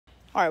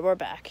Alright, we're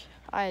back.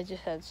 I had to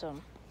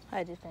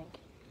think.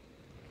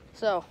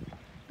 So,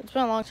 it's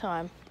been a long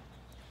time.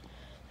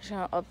 Just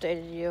gonna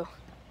update you.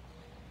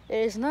 It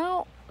is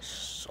now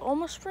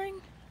almost spring,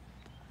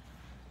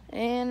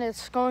 and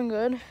it's going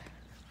good.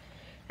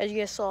 As you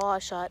guys saw, I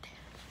shot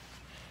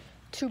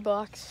 2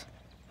 bucks,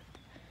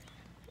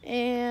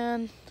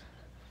 and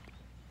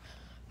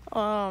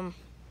I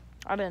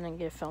didn't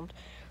get filmed.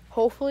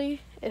 Hopefully,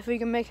 if we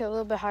can make it a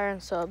little bit higher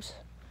in subs.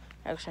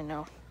 Actually,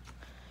 no.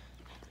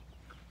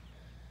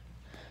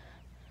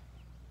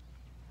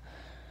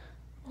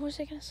 What was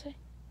I gonna say?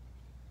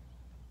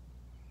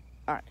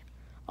 Alright.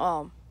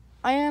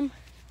 I am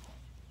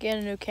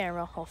getting a new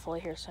camera,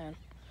 hopefully here soon.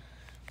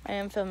 I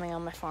am filming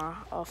on my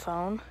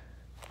phone,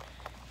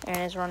 and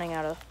it's running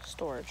out of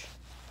storage.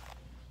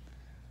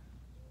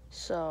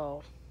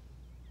 So,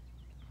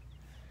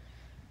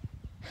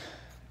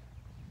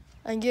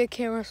 I can get a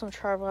camera, some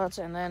tripods,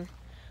 and then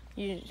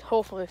you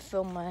hopefully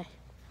film my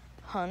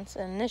hunts.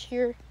 And this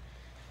year, it's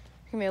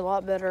gonna be a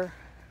lot better,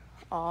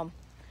 because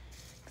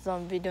I'm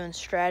gonna be doing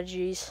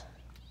strategies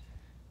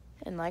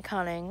and like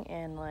hunting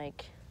and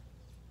like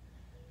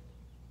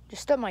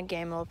just step my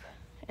game up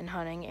in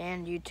hunting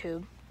and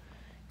YouTube,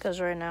 because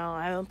right now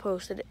I haven't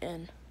posted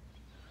in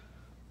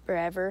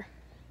forever,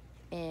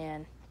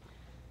 and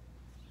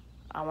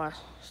I want to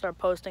start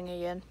posting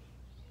again.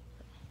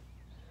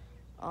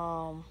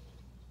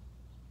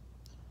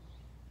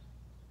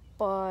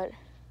 But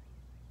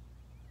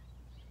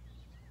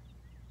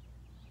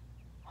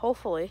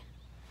hopefully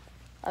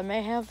I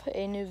may have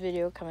a new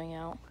video coming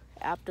out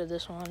after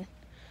this one.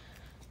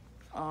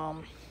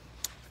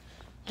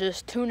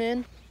 Just tune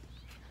in.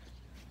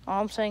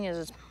 All I'm saying is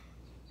it's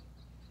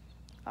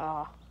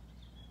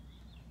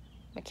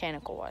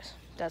mechanical wise.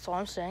 That's all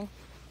I'm saying.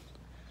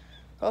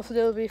 Hopefully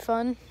it'll be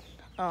fun.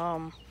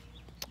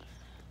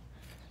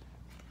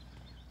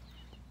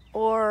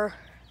 Hopefully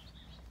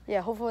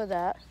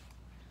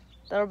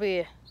that'll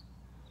be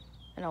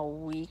in a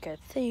week, I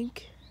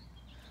think.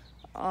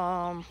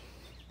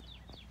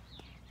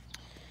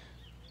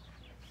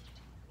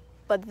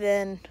 But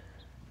then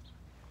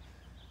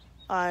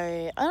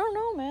I don't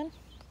know, man.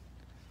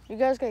 You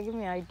guys gotta give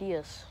me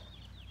ideas.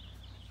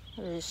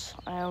 I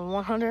have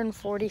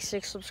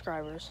 146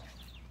 subscribers,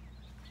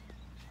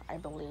 I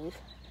believe,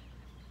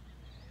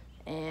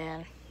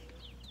 and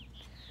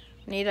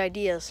need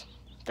ideas.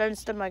 Starting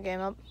to step my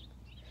game up,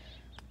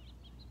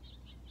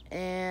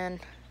 and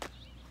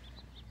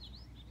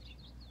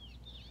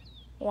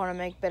want to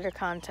make better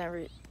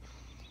content.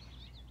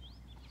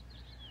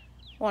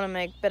 Want to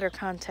make better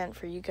content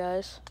for you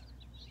guys.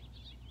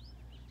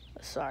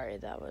 Sorry,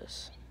 that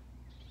was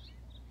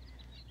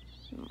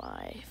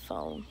my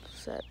phone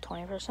set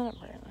 20%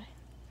 apparently.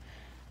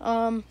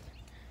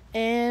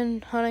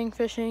 And hunting,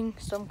 fishing,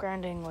 stump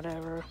grinding,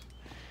 whatever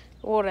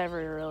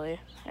really.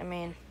 I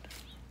mean,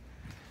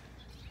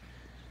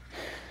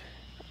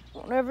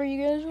 whatever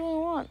you guys really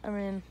want. I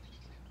mean,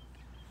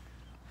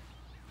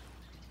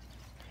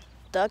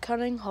 duck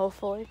hunting,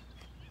 hopefully.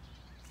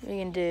 We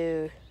can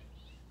do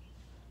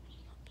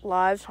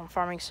lives on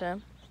Farming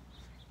Sim.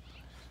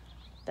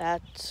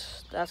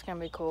 That's gonna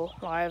be cool.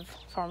 Live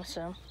Farming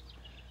Sim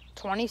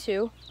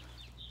 22.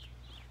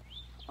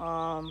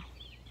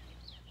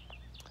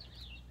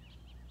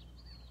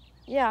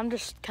 Yeah, I'm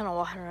just kind of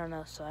walking around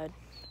outside.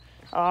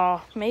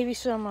 Maybe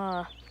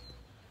some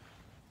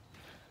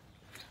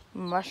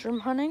mushroom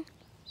hunting.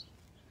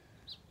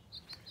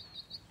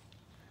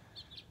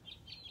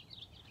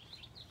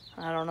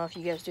 I don't know if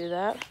you guys do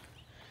that.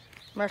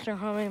 Mushroom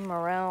hunting,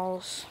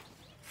 morels.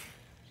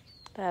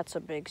 That's a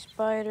big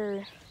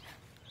spider.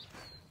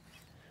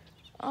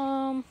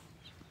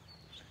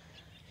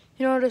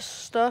 You know, this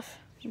stuff.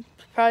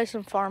 Probably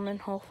some farming,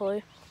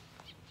 hopefully.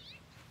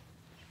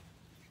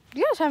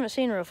 You guys haven't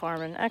seen real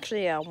farming.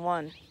 Actually, yeah,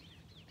 one.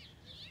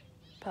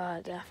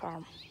 But that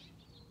farm.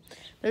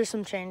 There's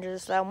some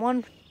changes. That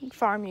one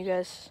farm, you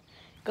guys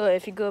go,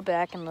 if you go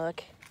back and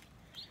look.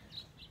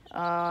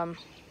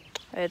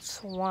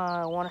 It's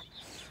one,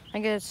 I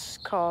guess it's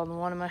called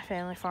One of My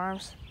Family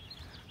Farms.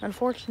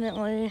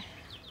 Unfortunately,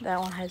 that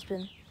one has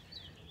been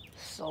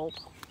sold.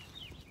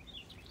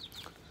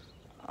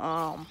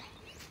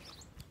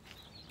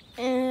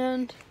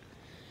 And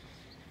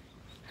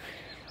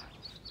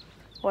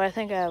well, I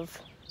think I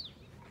have,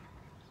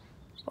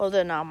 well,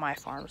 they're not my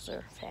farms,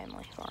 they're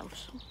family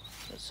farms,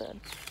 it said.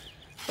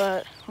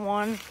 But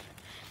one,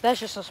 that's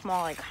just a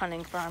small, like,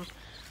 hunting farm.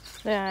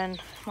 Then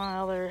my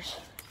other's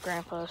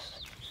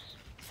grandpa's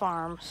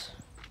farms,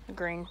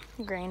 grain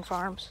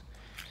farms.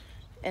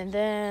 And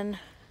then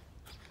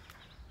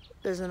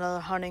there's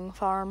another hunting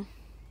farm.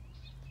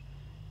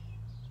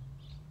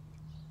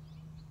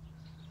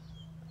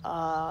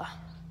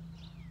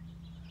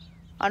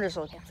 I'm just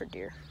looking for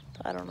deer.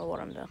 I don't know what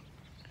I'm doing.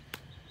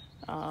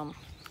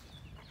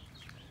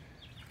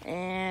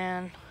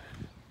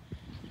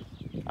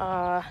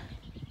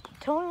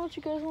 Tell me what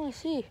you guys want to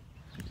see.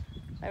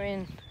 I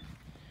mean,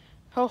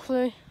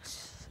 hopefully,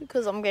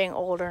 because I'm getting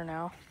older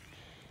now,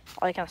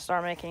 I can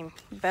start making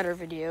better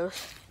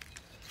videos.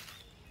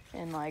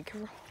 and like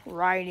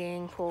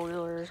riding,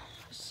 four-wheelers,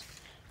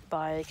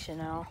 bikes,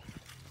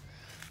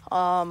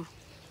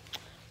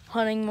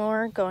 hunting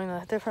more, going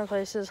to different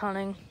places,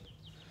 hunting,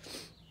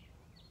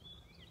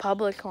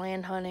 public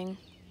land hunting,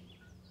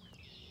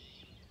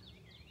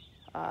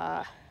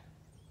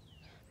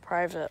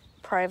 private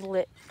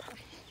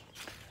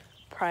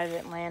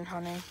land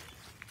hunting.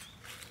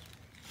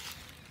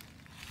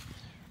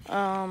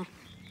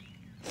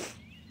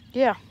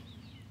 Yeah.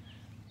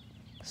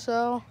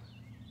 So,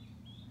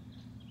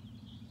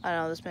 I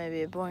know this may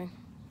be a boring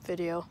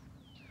video,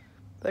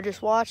 but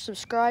just watch,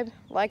 subscribe,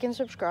 like, and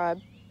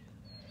subscribe.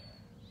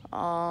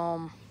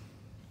 I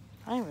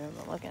don't even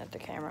remember looking at the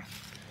camera.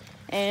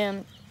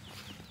 And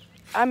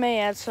I may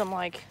add some,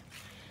 like,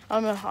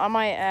 I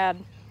might add,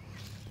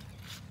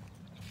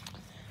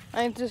 I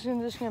think this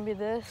is gonna be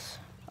this.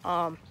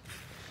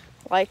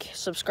 Like,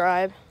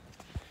 subscribe,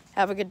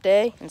 have a good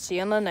day, and see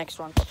you on the next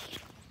one.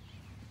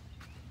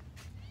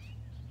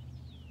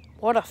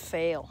 What a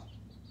fail.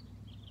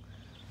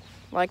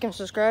 Like and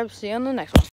subscribe, see you on the next one.